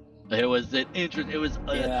mean, it was an interesting.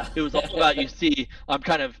 yeah. It was all about, you see, I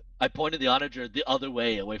pointed the Onager the other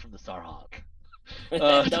way, away from the Starhawk.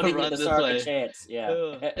 Don't To even run give the this Starhawk way. a chance.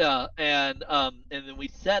 Yeah. Yeah, and then we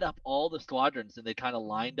set up all the squadrons, and they kind of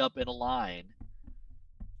lined up in a line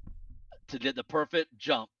to get the perfect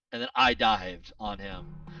jump, and then I dived on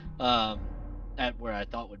him at where I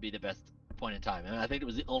thought would be the best point in time. And I think it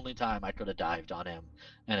was the only time I could have dived on him,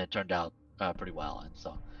 and it turned out pretty well. And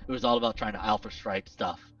so it was all about trying to alpha strike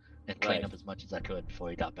stuff and clean Right. up as much as I could before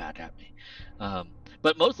he got back at me.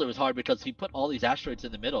 But mostly it was hard because he put all these asteroids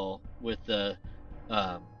in the middle with the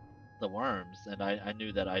worms, and I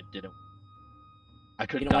knew that I couldn't You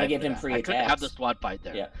don't want to dive give into him that. free I couldn't have the attacks. squad fight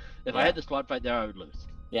there. Yeah. If I Yeah. had the squad fight there, I would lose.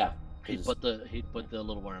 Yeah. He'd 'cause- put the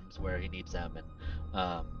little worms where he needs them, and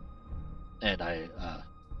I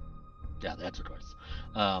yeah, that's of course.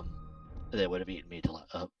 They would have eaten me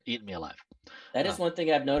alive. That is one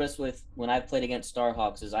thing I've noticed with when I've played against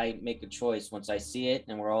Starhawks is I make a choice once I see it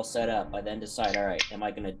and we're all set up. I then decide, all right, am I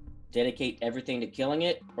going to dedicate everything to killing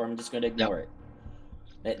it, or I'm just going to ignore it?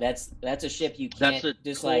 That's a ship you can't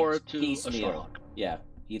just like piecemeal. Yeah,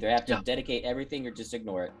 you either have to dedicate everything or just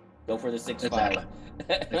ignore it. Go for the 6-5.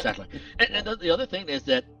 Exactly. And the other thing is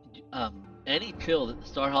that any kill that the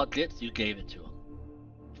Starhawk gets, you gave it to him.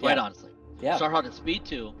 Quite honestly. Yeah. Starhawk at speed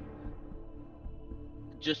 2.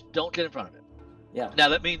 Just don't get in front of it. Yeah. Now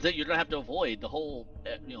that means that you're gonna have to avoid the whole,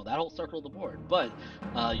 that whole circle of the board. But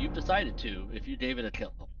you've decided to if you gave it a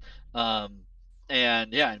kill.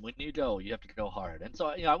 And when you go, you have to go hard. And so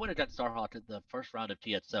I went against Starhawk at the first round of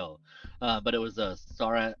TSO, but it was a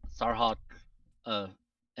Starhawk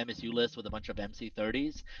MSU list with a bunch of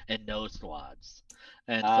MC30s and no squads.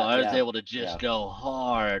 And so I was able to just go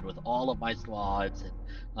hard with all of my squads.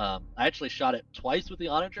 And I actually shot it twice with the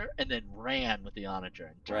Onager and then ran with the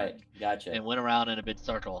Onager. Right, gotcha. And went around in a big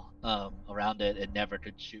circle around it, and never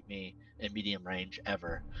could shoot me in medium range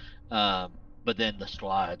ever. But then the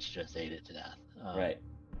squads just ate it to death. Right.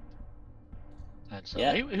 And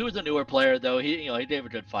so he was a newer player, though. He gave a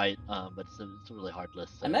good fight, but it's a really hard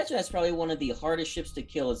list. I imagine that's probably one of the hardest ships to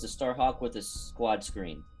kill is the Starhawk with a squad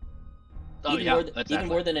screen. Even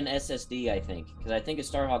more than an SSD, I think, because I think a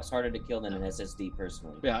Starhawk's harder to kill than an SSD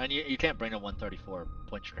personally. Yeah, and you can't bring a 134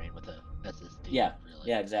 point screen with a SSD. Yeah, really.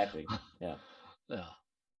 Yeah, exactly. Yeah.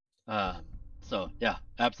 Yeah. So yeah,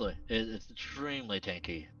 absolutely, it's extremely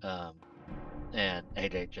tanky, and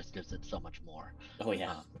AJ just gives it so much more. Oh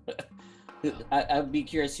yeah. I'd be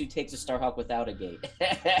curious who takes a Starhawk without a gate.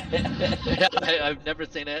 I've never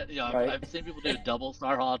seen it. I've seen people do double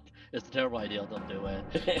Starhawk. It's a terrible idea. Don't do it.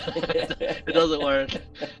 It doesn't work.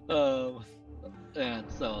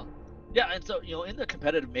 And so in the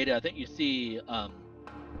competitive meta, I think you see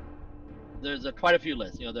there's quite a few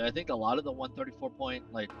lists. I think a lot of the 134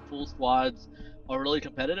 point like full squads are really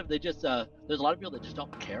competitive. They just there's a lot of people that just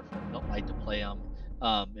don't care for them, don't like to play them.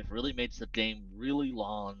 It really makes the game really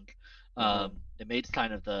long. It makes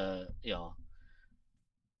kind of the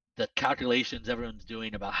calculations everyone's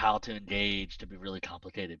doing about how to engage to be really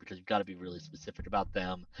complicated, because you've got to be really specific about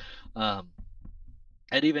them.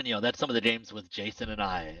 And even that's some of the games with Jason and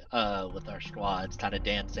I with our squads kind of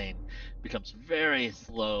dancing becomes very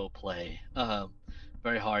slow play,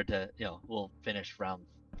 very hard to we'll finish round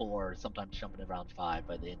 4, sometimes jumping to round 5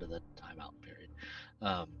 by the end of the timeout period.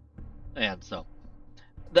 And so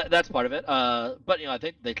that's part of it. But I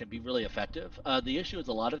think they can be really effective. The issue is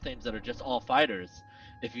a lot of things that are just all fighters.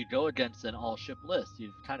 If you go against an all ship list,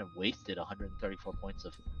 you've kind of wasted 134 points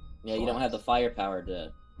of you don't have the firepower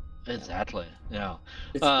to. Exactly. Yeah.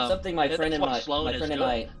 It's something my friend and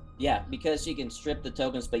I. Yeah, because you can strip the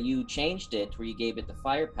tokens, but you changed it where you gave it the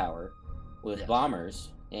firepower with bombers,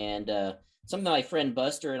 and something that my friend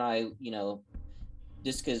Buster and I,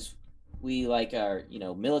 just because we like our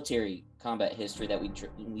military combat history that we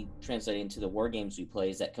translate into the war games we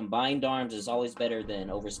play, is that combined arms is always better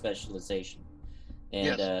than over specialization. And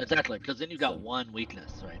yes, exactly, because then you've got one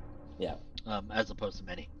weakness, right? Yeah. as opposed to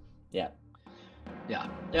many. Yeah. Yeah,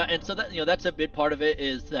 yeah, and so that that's a big part of it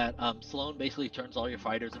is that Sloane basically turns all your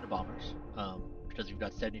fighters into bombers because you've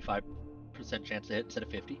got 75% chance to hit instead of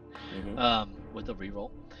 50 Mm-hmm. with a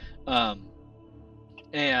reroll, um,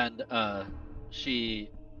 and she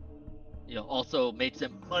also makes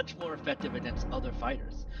them much more effective against other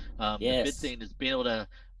fighters. The big Yes. thing is being able to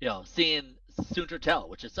seeing Soonter Tell,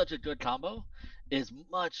 which is such a good combo, is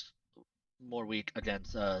much more weak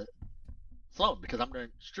against Sloane because I'm going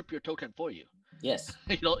to strip your token for you. Yes.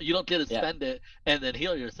 You don't get to Yeah. spend it and then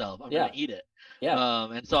heal yourself. I'm Yeah. gonna eat it. Yeah.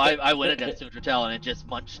 And so I went against Soonter Tell and it just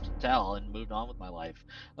munched Tell and moved on with my life.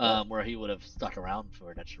 Yep. Where he would have stuck around for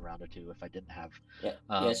an extra round or two if I didn't have. Yeah.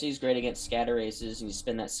 Yeah. Um, She's great against scatter races, and you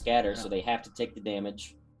spend that scatter, yeah, so they have to take the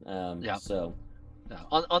damage. yeah. So Yeah.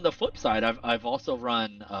 On the flip side, I've also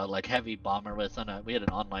run like heavy bomber lists we had an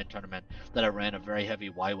online tournament that I ran a very heavy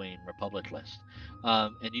Y-wing Republic list,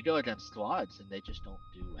 and you go against squads and they just don't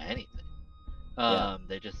do anything. yeah.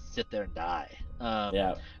 They just sit there and die.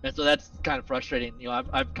 Yeah. And so that's kind of frustrating.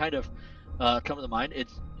 I've kind of come to the mind.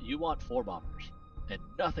 It's you want 4 bombers and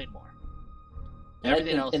nothing more. And that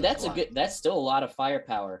Everything else and is that's a squad. good. That's still a lot of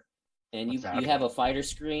firepower. And you have Exactly. a fighter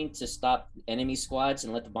screen to stop enemy squads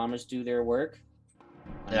and let the bombers do their work.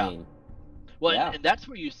 I Yeah. mean, Well, yeah. and that's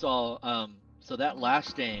where you saw. So that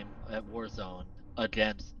last game at Warzone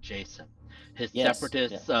against Jason, his Yes. Yeah.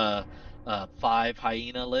 separatist 5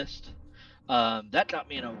 hyena list. That got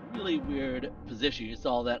me in a really weird position. You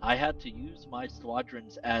saw that I had to use my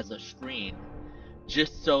squadrons as a screen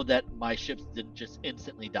just so that my ships didn't just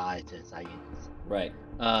instantly die to his hyenas. Right.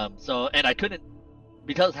 And I couldn't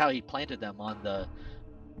because how he planted them on the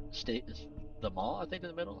state, the mall, I think in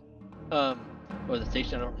the middle, um, or the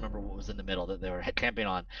station. I don't remember what was in the middle that they were camping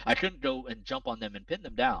on. I couldn't go and jump on them and pin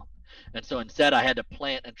them down, and so instead I had to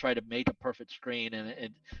plant and try to make a perfect screen.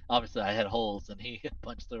 And obviously I had holes, and he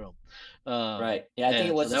punched through them. Right. Yeah, I think it And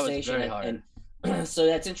so was the that was station, very hard. and so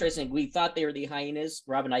that's interesting. We thought they were the hyenas.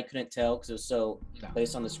 Rob and I couldn't tell because it was so No.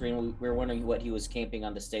 placed on the screen. We were wondering what he was camping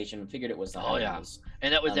on the station and figured it was the Oh yeah, hyenas.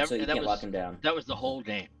 and that was So you can't lock him down. that was the whole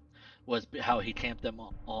game, was how he camped them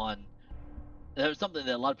on. That was something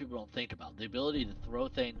that a lot of people don't think about. The ability to throw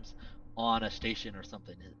things on a station or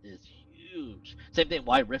something is huge. Same thing.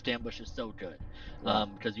 Why Rift Ambush is so good, Yeah.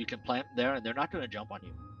 because you can plant there and they're not going to jump on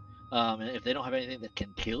you. And if they don't have anything that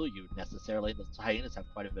can kill you necessarily, the hyenas have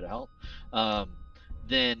quite a bit of health.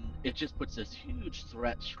 Then it just puts this huge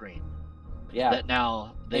threat screen Yeah. that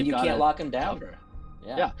now And they've you got can't to lock him down. cover.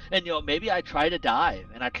 Yeah. Yeah, and maybe I try to dive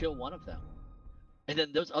and I kill one of them, and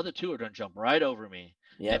then those other 2 are going to jump right over me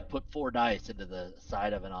and Yep. put 4 dice into the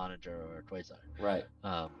side of an Onager or a Quasar. Right.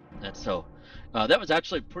 And so that was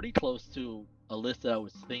actually pretty close to a list that I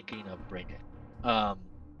was thinking of bringing um,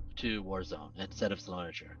 to Warzone instead of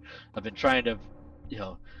Sloaner. I've been trying to,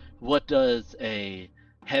 what does a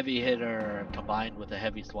heavy hitter combined with a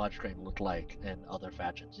heavy squad train look like in other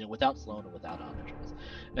factions, without Sloane and without Onagers.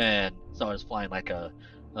 And so I was flying like a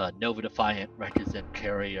Nova Defiant Requisite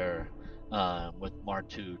carrier with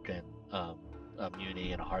Martuk and a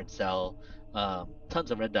Muni and a hard cell.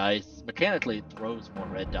 Tons of red dice. Mechanically, it throws more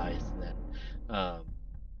red dice than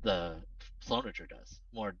the Sloaner does.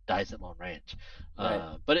 More dice at long range,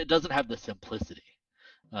 Right. but it doesn't have the simplicity.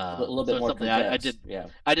 A little So bit it's more something I complex. did. Yeah.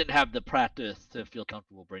 I didn't have the practice to feel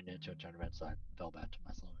comfortable bringing it to a tournament, so I fell back to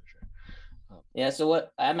my Sloaner. Yeah. So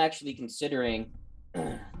what I'm actually considering,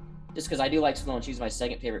 just because I do like Sloane, she's my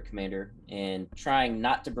second favorite commander, and trying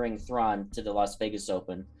not to bring Thrawn to the Las Vegas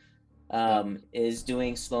Open, Yep. is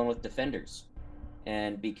doing Sloane with defenders.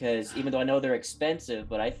 And because even though I know they're expensive,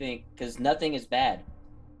 but I think because nothing is bad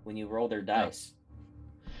when you roll their Yeah. dice.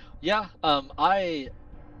 Yeah. I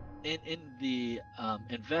in the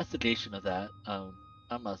investigation of that,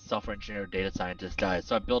 I'm a software engineer, data scientist guy,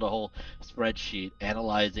 so I built a whole spreadsheet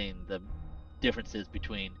analyzing the differences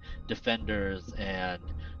between defenders and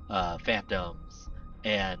phantoms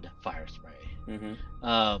and fire spray.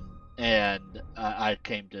 Mm-hmm. And I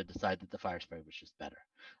came to decide that the fire spray was just better.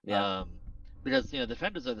 Yeah. Um, because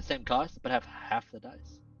defenders are the same cost but have half the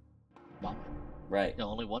dice. Bomber. Right.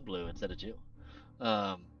 Only 1 blue instead of 2.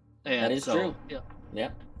 Um, That and is so true. Yeah.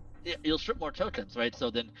 you'll strip more tokens, right?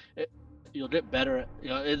 So then you'll get better.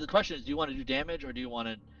 The question is, do you want to do damage or do you want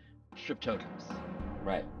to strip tokens?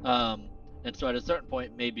 Right. And so at a certain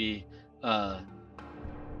point, maybe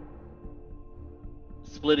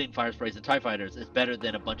splitting fire sprays and TIE fighters is better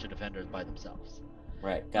than a bunch of defenders by themselves.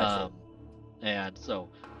 Right. Gotcha. Um, and so,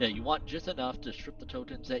 yeah, you want just enough to strip the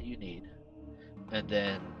tokens that you need. And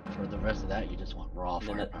then for the rest of that, you just want raw and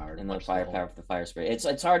then firepower to and the punch through a firepower hole. for the fire spray.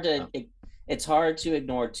 It's hard to it's hard to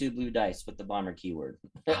ignore 2 blue dice with the bomber keyword.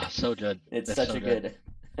 So good. It's It's such so a good. good.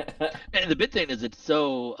 And the big thing is it's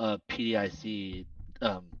so PDIC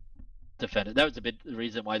defended. That was a big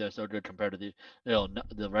reason why they're so good compared to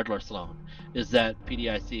the regular Sloane, is that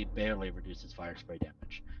PDIC barely reduces fire spray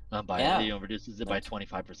damage. By Yeah, reduces it by that's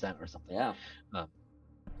 25% or something. yeah. Um,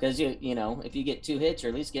 Because if you get 2 hits,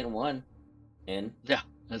 you're at least getting one in. yeah,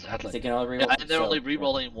 Because exactly. they can only Yeah, reroll. and they're only So yeah,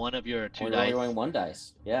 re-rolling one of your two only rolling dice. 1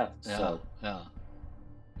 dice. Yeah. Yeah, So yeah,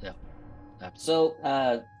 yeah, so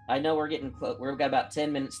absolutely. I know we're getting close. We've got about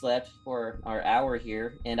 10 minutes left for our hour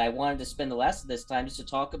here, and I wanted to spend the last of this time just to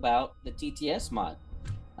talk about the TTS mod.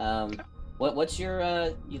 Um, Okay. what's your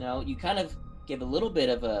you kind of give a little bit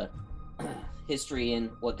of a history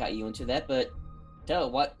in what got you into that, but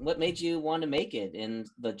tell what made you want to make it and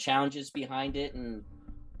the challenges behind it, and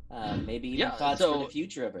maybe even Yeah, thoughts for the so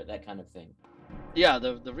future of it, that kind of thing. yeah,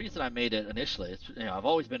 the reason I made it initially is, I've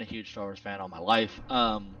always been a huge Star Wars fan all my life.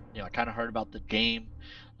 I kind of heard about the game.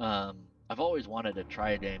 I've always wanted to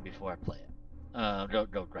try a game before I play it.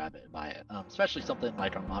 Go grab it and buy it. Especially something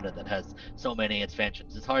like Armada that has so many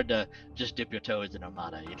expansions. It's hard to just dip your toes in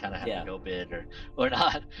Armada. You kind of have to Yeah. go bid or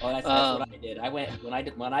not. Oh, that's what Um, I did. I went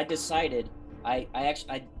when I decided. I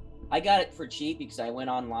actually I got it for cheap because I went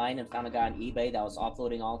online and found a guy on eBay that was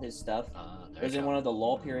offloading all his stuff. It there you was in go. one of the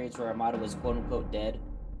lull periods where Armada was quote unquote dead,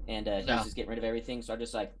 and he was Yeah, just getting rid of everything. So I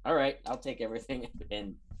just like, all right, I'll take everything.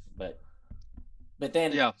 And but but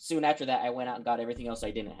then yeah, soon after that, I went out and got everything else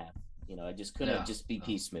I didn't have. I just couldn't yeah. just be Oh,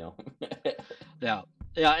 piecemeal. yeah.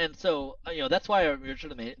 Yeah, and so that's why I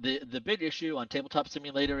originally made it. The big issue on Tabletop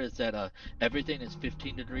Simulator is that everything is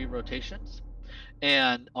 15-degree rotations,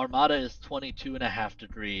 and Armada is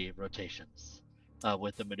 22.5-degree rotations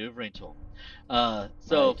with the maneuvering tool.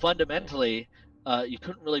 So Right. Okay. fundamentally, you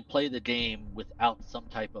couldn't really play the game without some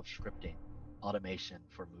type of scripting automation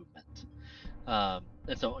for movement.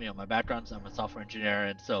 And so, my background's, I'm a software engineer,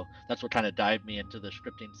 and so that's what kind of dived me into the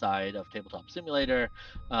scripting side of Tabletop Simulator.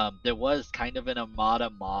 There was kind of an Armada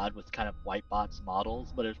mod with kind of white box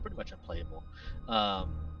models, but it was pretty much unplayable.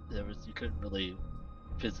 You couldn't really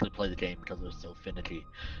physically play the game because it was so finicky.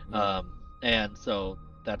 Mm. And so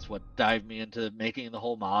that's what dived me into making the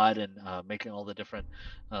whole mod and making all the different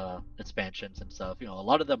expansions and stuff. A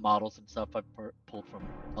lot of the models and stuff I pulled from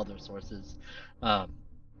other sources. Um,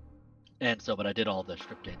 and so, but I did all the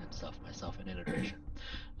scripting and stuff myself and integration.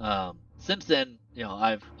 Since then,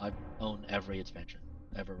 I've owned every expansion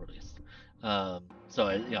ever released.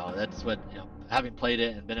 So that's what, having played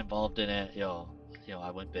it and been involved in it,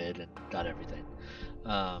 I went bid and got everything.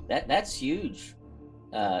 Um, That's huge.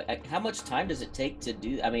 How much time does it take to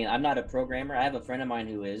do? I mean, I'm not a programmer. I have a friend of mine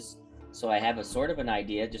who is, so I have a sort of an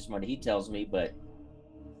idea just from what he tells me. But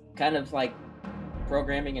kind of like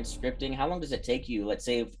programming and scripting, how long does it take you? Let's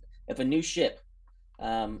say if a new ship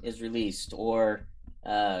is released, or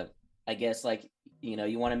I guess like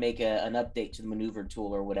you want to make an update to the maneuver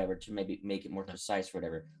tool or whatever to maybe make it more yeah. precise or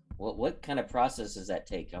whatever. What kind of process does that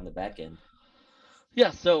take on the back end?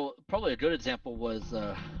 Yeah, so probably a good example was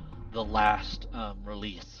the last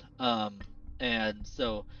release. And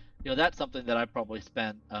so, that's something that I probably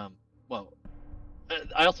spent, well,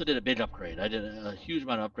 I also did a big upgrade. I did a huge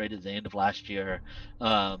amount of upgrade at the end of last year,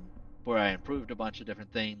 um, where I improved a bunch of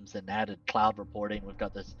different things and added cloud reporting. We've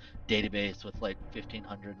got this database with like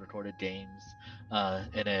 1,500 recorded games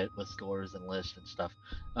in it with scores and lists and stuff.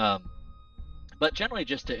 But generally,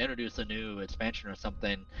 just to introduce a new expansion or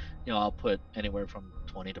something, I'll put anywhere from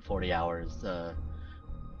 20 to 40 hours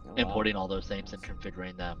Oh wow. importing all those things and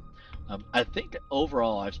configuring them. I think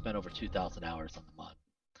overall I've spent over 2,000 hours on the mod.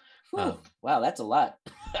 Whew, Um, wow, that's a lot.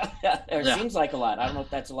 Or it yeah. seems like a lot. I don't know if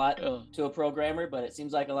that's a lot Uh, to a programmer, but it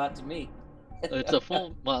seems like a lot to me. it's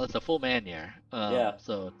a full man year. Yeah,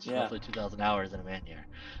 So it's yeah. roughly 2,000 hours in a man year.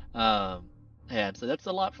 Um, and so that's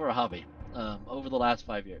a lot for a hobby over the last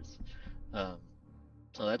 5 years. Um,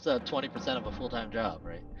 so that's a 20% of a full-time job,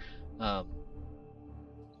 right? Um,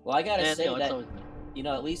 Well, I gotta and say it's that always been,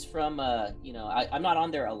 at least from I'm not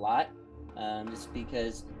on there a lot, just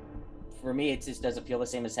because for me it just doesn't feel the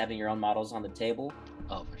same as having your own models on the table.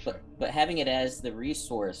 oh, for But sure. having it as the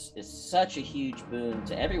resource is such a huge boon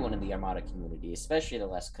to everyone in the Armada community, especially the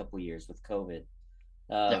last couple years with COVID.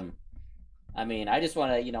 Yeah. Um, I mean, I just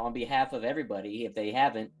want to, on behalf of everybody, if they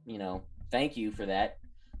haven't, thank you for that,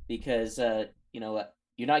 because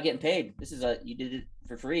you're not getting paid. You did it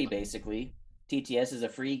for free, basically. TTS is a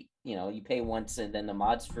free, you pay once and then the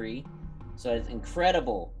mod's free. So it's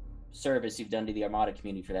incredible service you've done to the Armada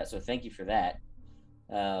community for that. So thank you for that.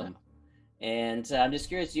 Yeah. Um, and I'm just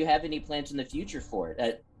curious, do you have any plans in the future for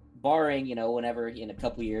it? barring, whenever in a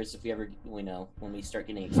couple years, if we ever, when we start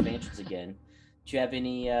getting expansions again, do you have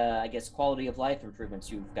any, I guess, quality of life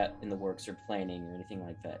improvements you've got in the works or planning or anything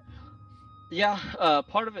like that? Yeah,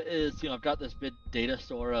 part of it is, I've got this big data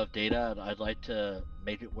store of data, and I'd like to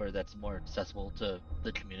make it where that's more accessible to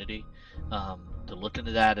the community, to look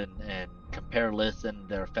into that and compare lists and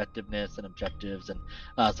their effectiveness and objectives, and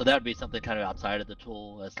so that would be something kind of outside of the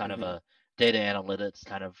tool as kind of Mm-hmm. a data analytics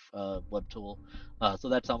kind of web tool. So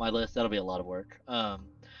that's on my list. That'll be a lot of work.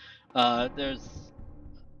 There's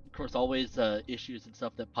of course always issues and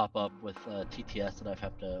stuff that pop up with TTS that I've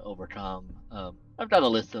have to overcome. I've got a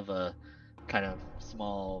list of kind of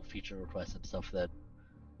small feature requests and stuff that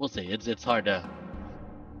we'll see. It's hard to.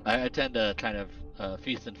 I tend to kind of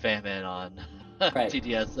feast and famine on Right.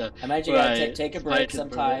 TTS, I imagine where you gotta I take a break spike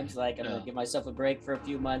and improve it. sometimes. Like I'm gonna Yeah, give myself a break for a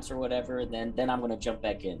few months or whatever, and then I'm gonna jump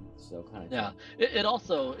back in. So kind of yeah. thing. It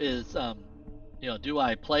also is. Do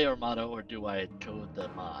I play Armada or do I code the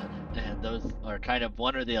mod? And those are kind of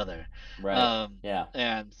one or the other. Right. Um, Yeah.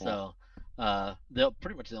 and Yeah. so the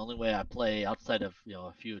pretty much the only way I play outside of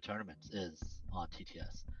a few tournaments is on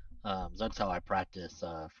TTS. So that's how I practice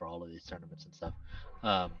for all of these tournaments and stuff.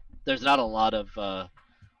 There's not a lot of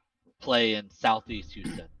play in Southeast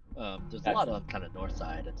Houston. There's a lot Gotcha. on kind of north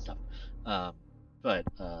side and stuff, um, but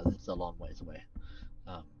it's a long ways away.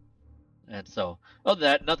 Um, and so, other than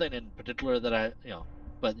that, nothing in particular that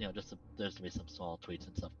but just there's to be some small tweets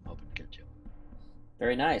and stuff I'm hoping to get to.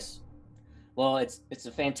 Very nice. Well, it's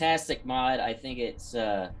a fantastic mod. I think it's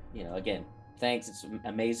again, thanks. It's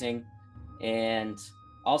amazing, and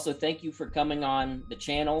also thank you for coming on the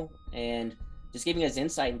channel and just giving us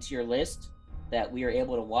insight into your list that we are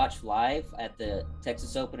able to watch live at the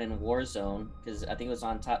Texas Open and Warzone, because I think it was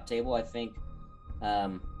on top table. I think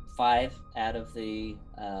 5 out of the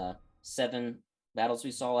 7 battles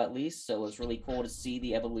we saw at least. So it was really cool to see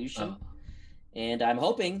the Uh, evolution, and I'm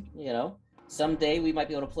hoping someday we might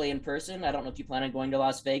be able to play in person. I don't know if you plan on going to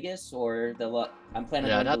Las Vegas or I'm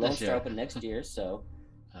planning on yeah, going to not the Lone this Star year. Open next year. So,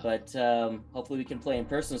 uh, but hopefully we can play in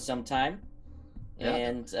person sometime. yeah,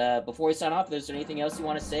 And definitely. before we sign off, is there anything else you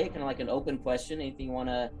want to say? Kind of like an open question. Anything you want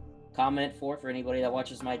to comment for anybody that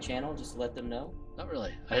watches my channel? Just to let them know. Not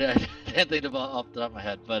really. I can't think of off the top of my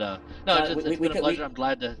head, but no, No, it's we been a could pleasure. I'm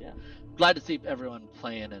yeah. glad to see everyone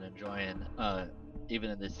playing and enjoying. Even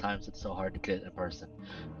in these times, it's so hard to get in person.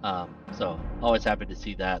 So always happy to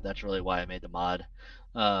see that. That's really why I made the mod.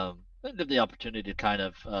 And give the opportunity to kind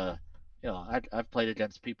of, I've played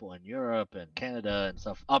against people in Europe and Canada and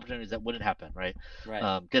stuff. Opportunities that wouldn't happen, right?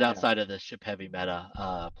 Right. Get Yeah. outside of the ship heavy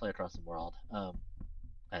meta. Play across the world.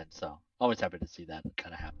 And so always happy to see that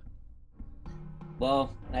kind of happen.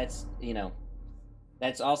 Well,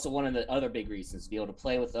 that's also one of the other big reasons to be able to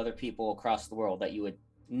play with other people across the world that you would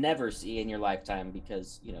never see in your lifetime,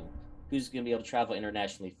 because who's going to be able to travel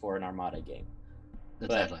internationally for an Armada game? But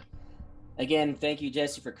Exactly. again, thank you,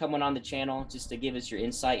 Jesse, for coming on the channel just to give us your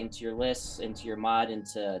insight into your lists, into your mod,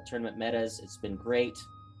 into tournament metas. It's been great.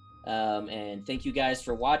 And thank you guys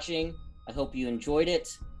for watching. I hope you enjoyed it.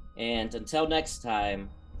 And until next time,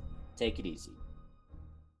 take it easy.